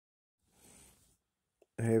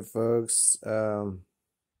Hey folks,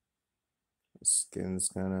 skin's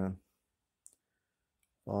kind of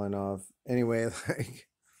falling off. Anyway, like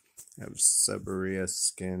I have seborrhea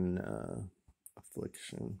skin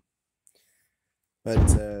affliction.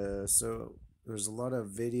 But so there's a lot of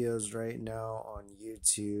videos right now on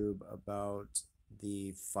YouTube about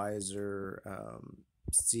the Pfizer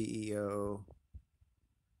CEO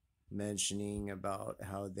mentioning about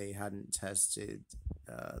how they hadn't tested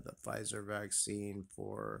the Pfizer vaccine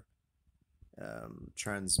for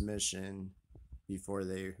transmission before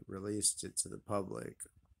they released it to the public.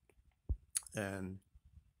 And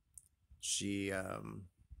she, it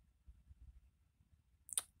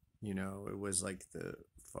was like the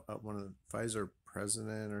one of the Pfizer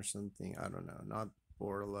president or something. I don't know, not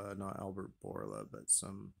Borla, not Albert Borla, but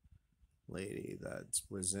some lady that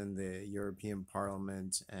was in the European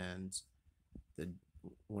Parliament, and the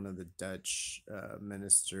one of the Dutch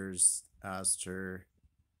ministers asked her,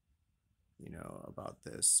 about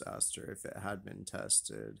this, asked her if it had been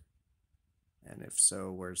tested, and if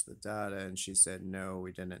so, where's the data? And she said, no,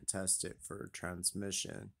 we didn't test it for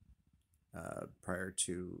transmission prior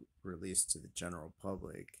to release to the general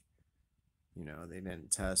public. They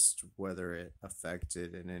didn't test whether it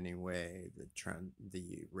affected in any way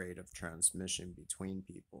the rate of transmission between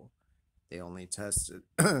people. They only tested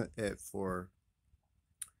it for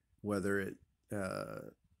whether it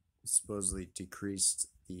supposedly decreased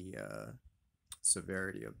the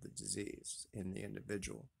severity of the disease in the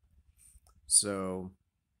individual. So,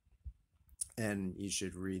 and you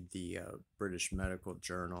should read the British Medical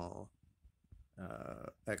Journal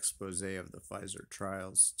expose of the Pfizer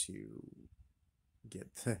trials to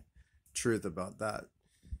get the truth about that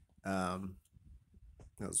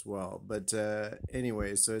as well. But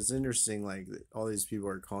anyway, so it's interesting, like all these people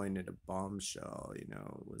are calling it a bombshell. It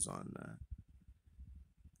was on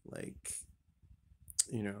like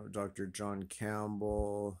Dr. John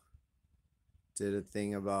Campbell did a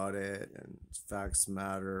thing about it, and Facts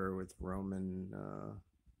Matter with Roman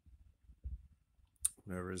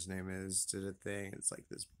whatever his name is did a thing. It's like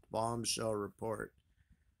this bombshell report.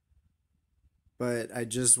 But I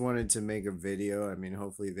just wanted to make a video. I mean,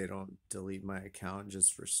 hopefully they don't delete my account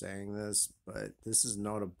just for saying this, but this is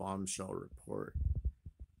not a bombshell report.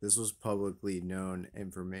 This was publicly known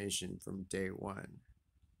information from day one.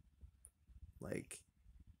 Like,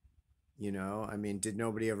 I mean, did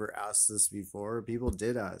nobody ever ask this before? People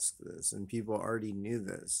did ask this, and people already knew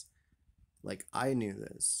this. Like, I knew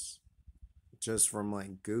this just from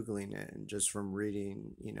like Googling it and just from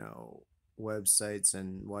reading, websites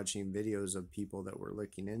and watching videos of people that were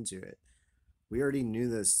looking into it. We already knew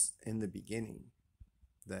this in the beginning,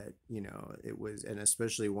 that, it was, and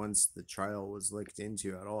especially once the trial was looked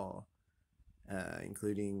into at all,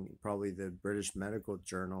 including probably the British Medical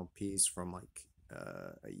Journal piece from like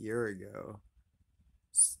a year ago,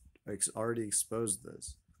 already exposed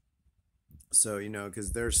this. So,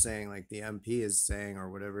 because they're saying, like, the MP is saying, or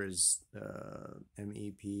whatever is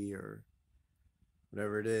MEP or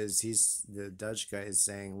whatever it is, the Dutch guy is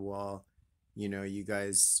saying, well, you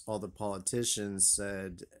guys, all the politicians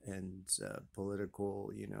said, and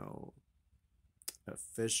political,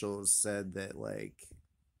 officials said that, like,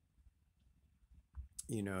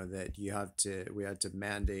 that we had to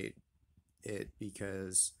mandate it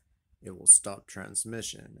because it will stop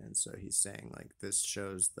transmission. And so he's saying, like, this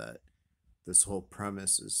shows that this whole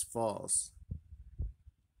premise is false.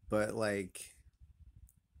 But like,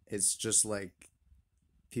 it's just like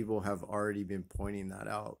people have already been pointing that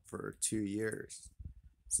out for 2 years,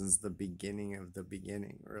 since the beginning of the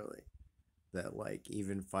beginning, really, that like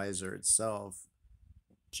even Pfizer itself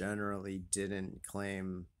generally didn't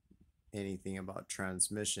claim anything about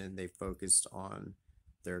transmission. They focused on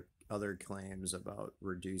their other claims about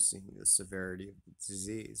reducing the severity of the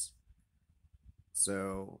disease.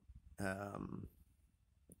 So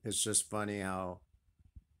it's just funny how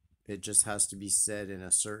it just has to be said in a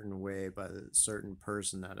certain way by a certain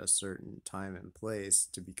person at a certain time and place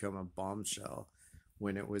to become a bombshell,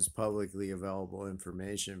 when it was publicly available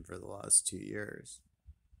information for the last 2 years.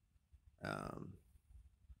 I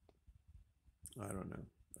don't know.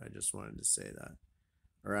 I just wanted to say that.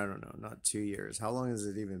 Or I don't know, not 2 years. How long has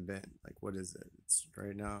it even been? Like, what is it? It's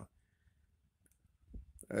right now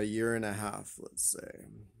a year and a half, let's say.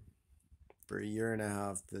 For a year and a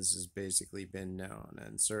half, this has basically been known,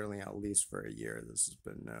 and certainly at least for a year, this has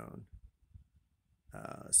been known.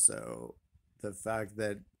 So the fact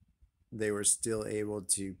that they were still able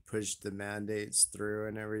to push the mandates through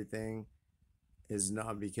and everything is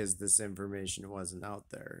not because this information wasn't out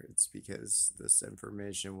there. It's because this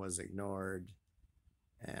information was ignored,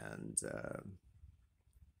 and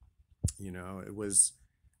it was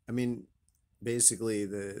I mean, basically,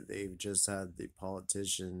 they've just had the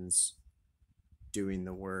politicians doing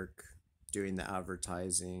the work, doing the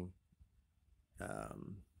advertising.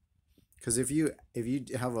 Um, because if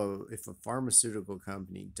a pharmaceutical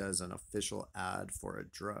company does an official ad for a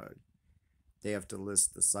drug, they have to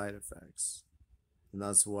list the side effects, and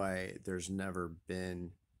that's why there's never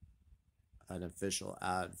been an official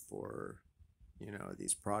ad for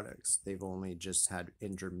these products. They've only just had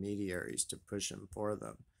intermediaries to push them for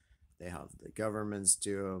them. They have the governments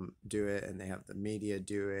do it, and they have the media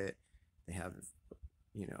do it. They have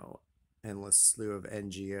you know endless slew of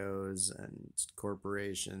NGOs and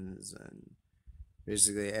corporations and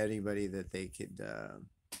basically anybody that they could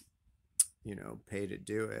pay to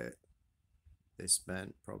do it. They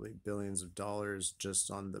spent probably billions of dollars just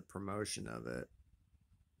on the promotion of it.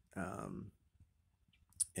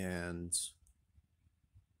 And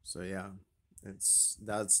so yeah,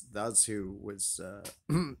 that's who was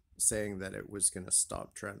saying that it was going to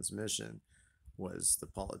stop transmission, was the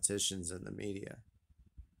politicians and the media.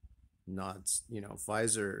 Not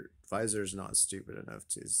Pfizer's not stupid enough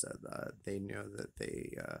to say that. They know that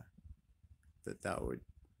that would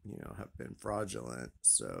have been fraudulent,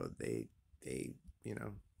 so they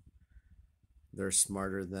they're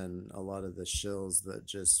smarter than a lot of the shills that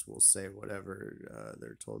just will say whatever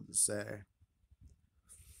they're told to say.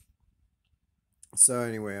 So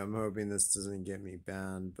anyway, I'm hoping this doesn't get me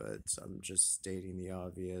banned, but I'm just stating the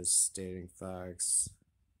obvious, stating facts,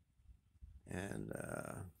 and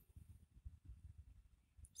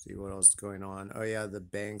see what else is going on. Oh yeah, the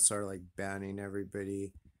banks are like banning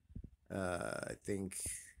everybody. I think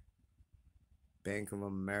Bank of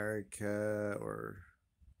America or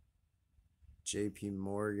JP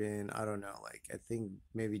Morgan. I don't know. Like, I think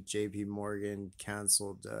maybe JP Morgan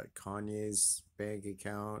canceled Kanye's bank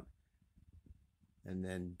account, and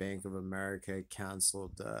then Bank of America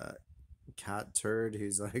canceled Cat Turd,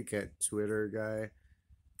 who's like a Twitter guy,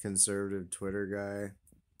 conservative Twitter guy.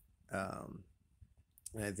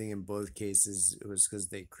 And I think in both cases it was because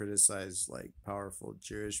they criticized like powerful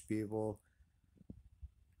Jewish people,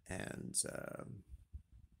 and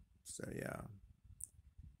so yeah,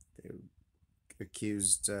 they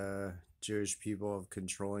accused Jewish people of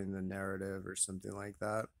controlling the narrative or something like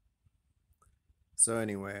that. So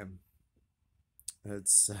anyway,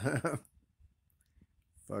 it's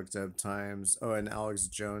fucked up times. Oh, and Alex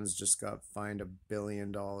Jones just got fined $1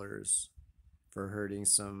 billion for hurting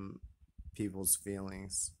some people's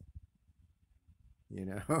feelings. You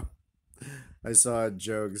know, I saw a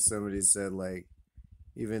joke. Somebody said like,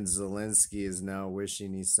 even Zelensky is now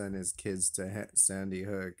wishing he sent his kids to Sandy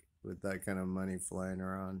Hook with that kind of money flying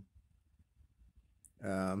around.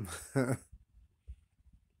 Um,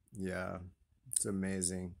 yeah, it's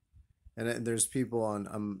amazing. And there's people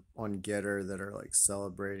on Getter that are like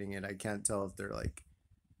celebrating it. I can't tell if they're like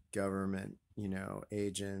government,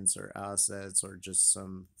 agents or assets or just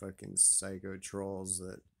some fucking psycho trolls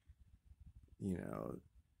that, you know,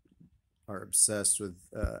 are obsessed with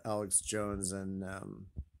Alex Jones and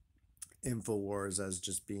InfoWars as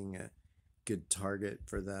just being a good target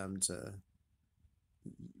for them to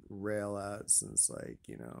rail at, since like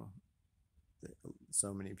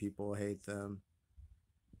so many people hate them.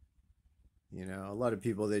 A lot of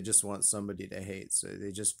people, they just want somebody to hate, so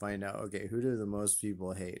they just find out, okay, who do the most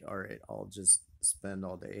people hate? All right, I'll just spend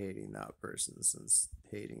all day hating that person, since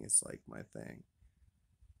hating is like my thing.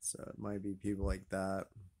 So it might be people like that.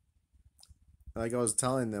 Like I was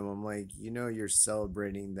telling them, I'm like, you're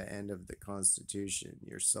celebrating the end of the Constitution.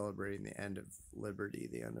 You're celebrating the end of liberty,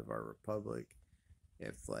 the end of our republic.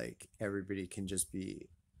 If like everybody can just be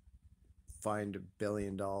fined $1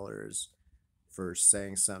 billion for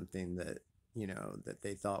saying something that that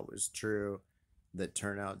they thought was true, that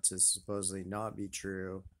turned out to supposedly not be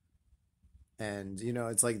true. And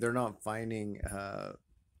it's like they're not finding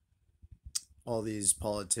all these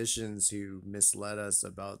politicians who misled us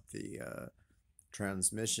about the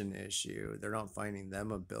transmission issue. They're not finding them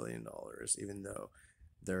 $1 billion, even though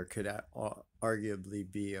there could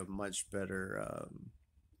arguably be a much better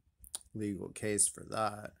legal case for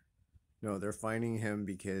that. No, they're finding him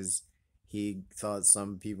because he thought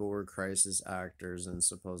some people were crisis actors and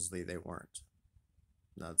supposedly they weren't.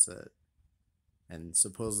 That's it. And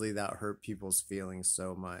supposedly that hurt people's feelings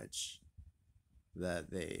so much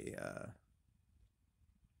that they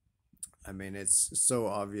I mean, it's so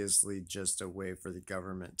obviously just a way for the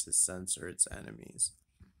government to censor its enemies.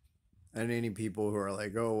 And any people who are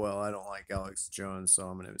like, oh, well, I don't like Alex Jones, so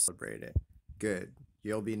I'm going to celebrate it. Good.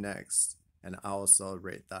 You'll be next, and I'll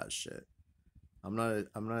celebrate that shit. I'm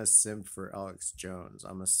not a simp for Alex Jones.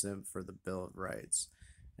 I'm a simp for the Bill of Rights.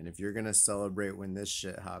 And if you're gonna celebrate when this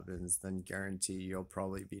shit happens, then guarantee you'll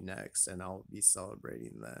probably be next and I'll be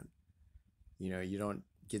celebrating then. You know, you don't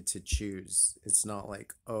get to choose. It's not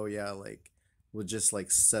like, oh yeah, like we'll just like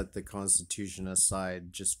set the Constitution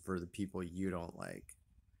aside just for the people you don't like.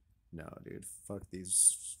 No, dude, fuck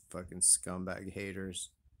these fucking scumbag haters.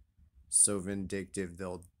 So vindictive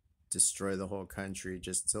they'll destroy the whole country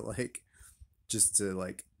just to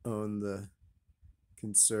like own the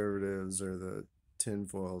conservatives or the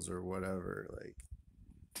tinfoils or whatever. Like,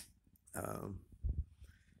 um,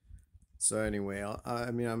 so anyway,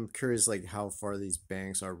 I mean, I'm curious like how far these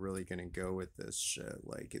banks are really gonna go with this shit.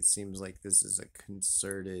 Like, it seems like this is a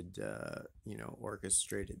concerted,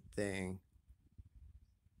 orchestrated thing.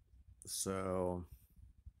 So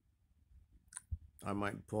I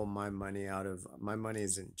might pull my money out of my money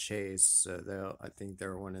is in Chase. So I think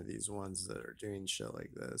they're one of these ones that are doing shit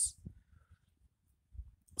like this.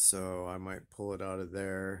 So I might pull it out of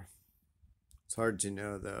there. It's hard to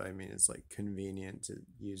know though. I mean, it's like convenient to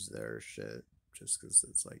use their shit just because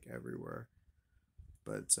it's like everywhere.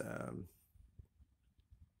 But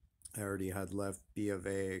I already had left B of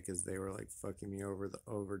A because they were like fucking me over the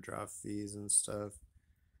overdraft fees and stuff.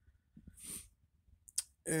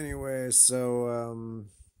 Anyway, so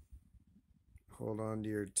hold on to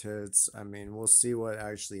your tits. I mean, we'll see what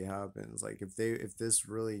actually happens. Like if this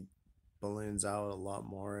really balloons out a lot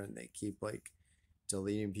more and they keep like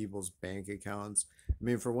deleting people's bank accounts. I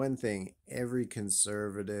mean, for one thing, every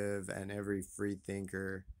conservative and every free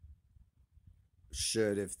thinker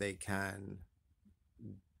should, if they can,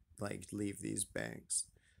 like leave these banks.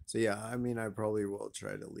 So yeah, I mean, I probably will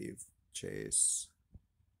try to leave Chase.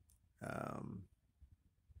 Um,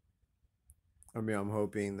 I mean, I'm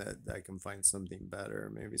hoping that I can find something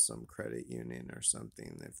better, maybe some credit union or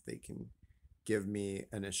something, if they can give me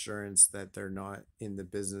an assurance that they're not in the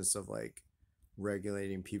business of like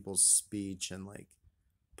regulating people's speech and like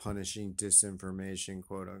punishing disinformation,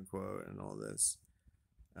 quote unquote, and all this.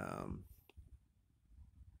 Um,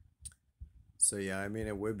 so yeah, I mean,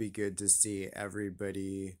 it would be good to see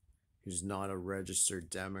everybody who's not a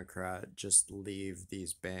registered Democrat just leave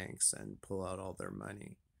these banks and pull out all their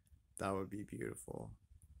money. That would be beautiful.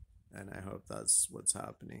 And I hope that's what's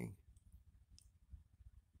happening.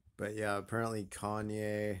 But yeah, apparently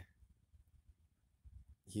Kanye,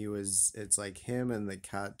 it's like him and the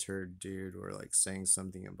cat turd dude were like saying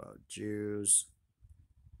something about Jews.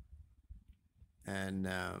 And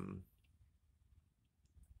I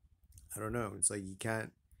don't know, it's like you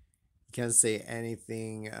can't say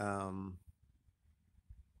anything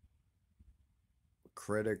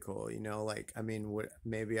critical, like I mean, what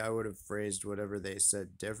maybe I would have phrased whatever they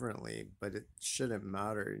said differently, but it shouldn't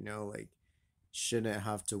matter, like shouldn't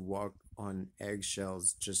have to walk on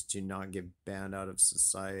eggshells just to not get banned out of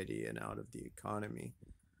society and out of the economy.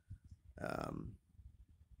 um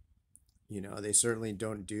they certainly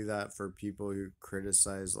don't do that for people who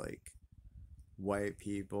criticize like white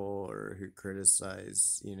people or who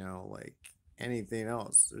criticize, like anything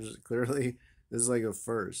else. There's clearly this is like a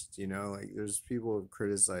first, like there's people who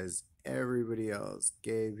criticize everybody else,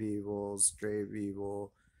 gay people, straight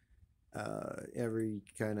people, every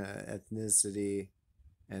kind of ethnicity,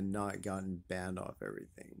 and not gotten banned off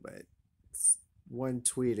everything. But it's one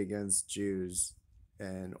tweet against Jews,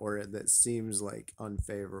 and or that seems like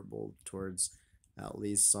unfavorable towards at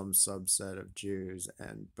least some subset of Jews,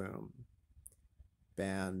 and boom,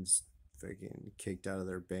 banned, fucking kicked out of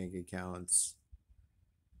their bank accounts.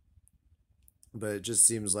 But it just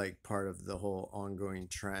seems like part of the whole ongoing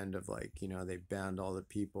trend of like, they banned all the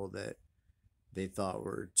people that they thought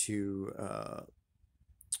were too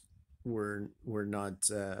were not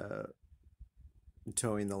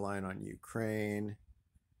towing the line on Ukraine.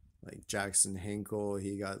 Like Jackson Hinkle,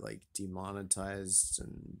 he got like demonetized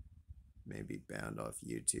and maybe banned off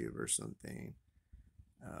YouTube or something.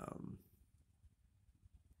 Um,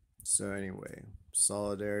 so anyway,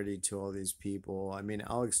 solidarity to all these people. I mean,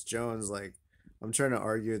 Alex Jones, like, I'm trying to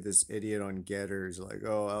argue with this idiot on Getters, like,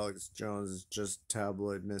 oh, Alex Jones is just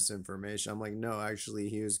tabloid misinformation. I'm like, no, actually,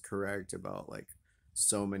 he was correct about like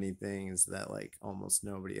so many things that like almost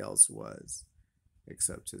nobody else was,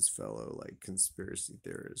 except his fellow like conspiracy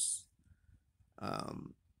theorists.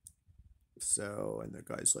 Um, so, and the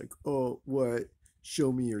guy's like, oh, what?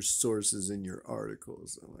 Show me your sources in your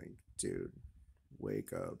articles. I'm like, dude,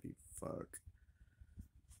 wake up, you fuck.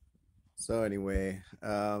 So anyway,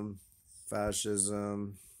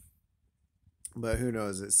 fascism. But who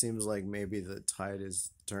knows? It seems like maybe the tide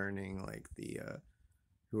is turning. Like the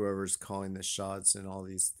whoever's calling the shots and all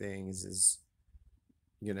these things is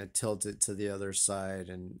gonna tilt it to the other side,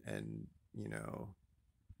 and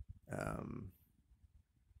um,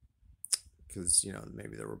 because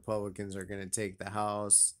maybe the Republicans are going to take the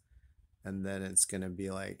House, and then it's going to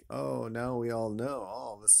be like, oh, now we all know.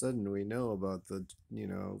 All of a sudden, we know about the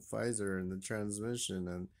Pfizer and the transmission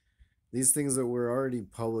and these things that were already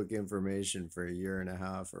public information for a year and a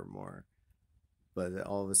half or more. But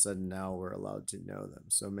all of a sudden now we're allowed to know them.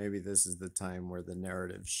 So maybe this is the time where the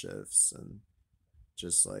narrative shifts and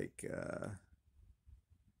just like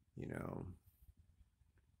you know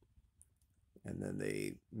and then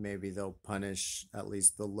they'll punish at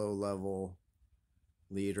least the low level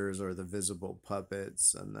leaders or the visible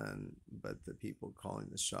puppets, and then but the people calling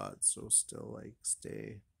the shots will still like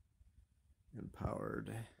stay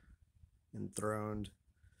empowered, enthroned.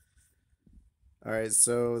 All right,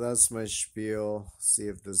 so that's my spiel. See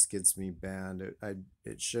if this gets me banned.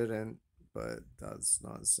 It shouldn't, but that's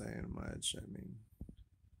not saying much. I mean,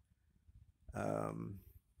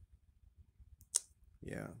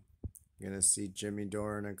 yeah, I'm gonna see Jimmy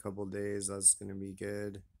Dore in a couple days. That's gonna be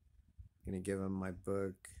good. I'm gonna give him my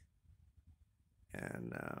book,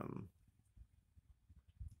 and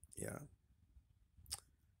yeah,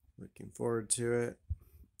 looking forward to it.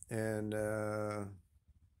 And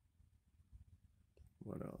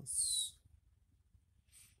what else?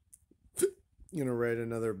 Gonna write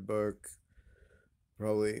another book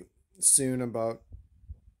probably soon about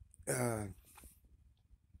uh,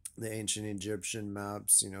 the ancient Egyptian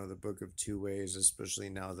maps, the Book of Two Ways, especially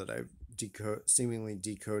now that I've seemingly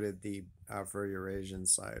decoded the Afro-Eurasian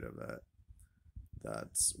side of it. That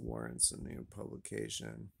warrants a new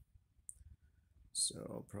publication. So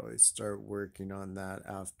I'll probably start working on that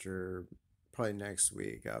probably next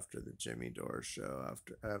week after the Jimmy Dore show.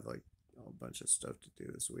 After I have like a bunch of stuff to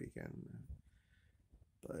do this weekend.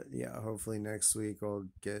 But yeah, hopefully next week I'll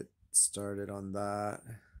get started on that.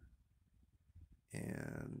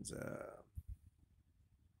 And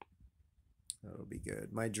that'll be good.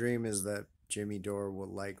 My dream is that Jimmy Dore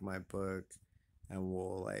will like my book and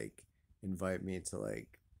will like invite me to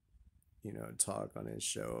like talk on his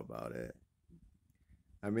show about it.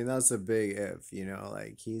 I mean, that's a big if,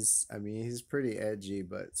 like he's pretty edgy,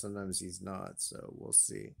 but sometimes he's not, so we'll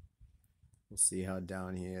see. We'll see how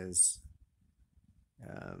down he is.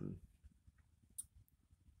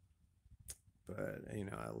 But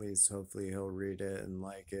at least hopefully he'll read it and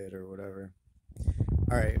like it or whatever.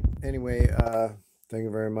 All right. Anyway, thank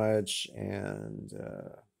you very much, and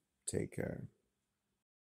take care.